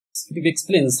It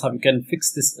explains how you can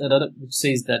fix this error which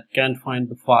says that can't find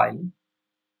the file.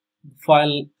 The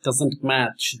file doesn't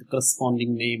match the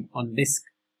corresponding name on disk.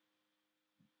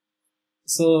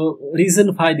 So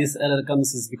reason why this error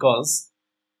comes is because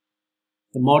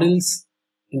the modules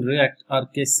in React are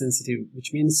case sensitive,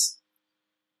 which means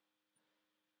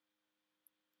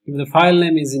if the file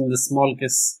name is in the small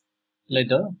case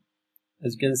letter,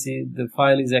 as you can see, the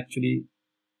file is actually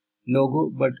logo,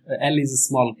 but L is a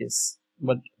small case.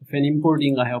 But when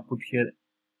importing, I have put here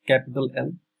capital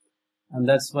L, and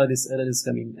that's why this error is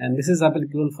coming. And this is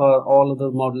applicable for all other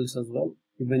modules as well,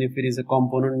 even if it is a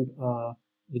component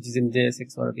which is in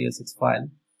JSX or TSX file,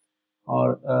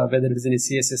 or whether it is in a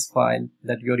CSS file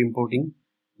that you are importing.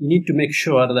 You need to make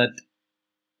sure that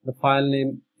the file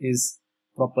name is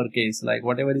proper case, like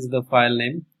whatever is the file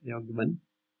name you have given,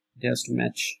 it has to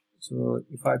match. So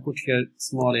if I put here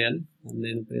small l and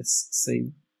then press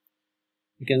save,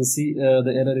 you can see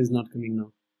the error is not coming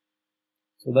now.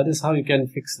 So that is how you can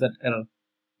fix that error.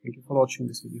 Thank you for watching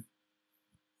this video.